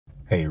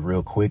Hey,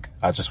 real quick,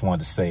 I just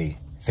wanted to say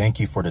thank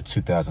you for the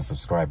 2,000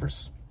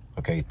 subscribers.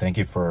 Okay, thank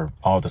you for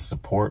all the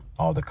support,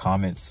 all the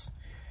comments,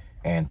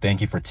 and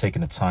thank you for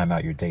taking the time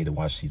out your day to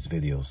watch these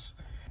videos.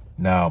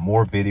 Now,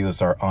 more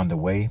videos are on the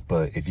way,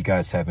 but if you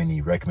guys have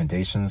any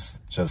recommendations,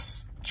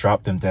 just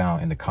drop them down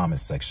in the comment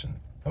section.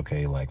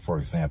 Okay, like for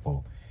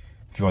example,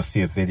 if you want to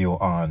see a video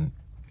on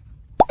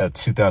a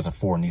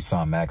 2004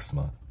 Nissan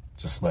Maxima,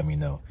 just let me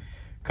know.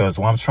 Because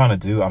what I'm trying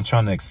to do, I'm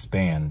trying to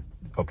expand.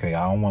 Okay,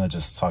 I don't want to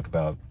just talk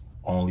about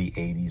only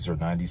 80s or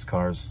 90s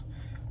cars.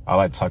 I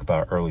like to talk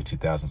about early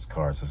 2000s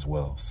cars as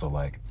well. So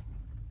like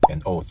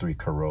an 03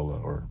 Corolla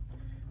or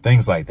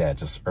things like that,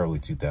 just early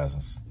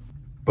 2000s.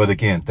 But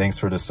again, thanks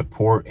for the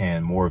support,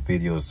 and more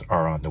videos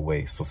are on the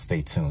way, so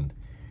stay tuned.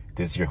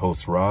 This is your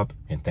host, Rob,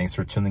 and thanks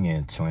for tuning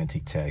in to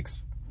Antique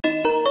Tags.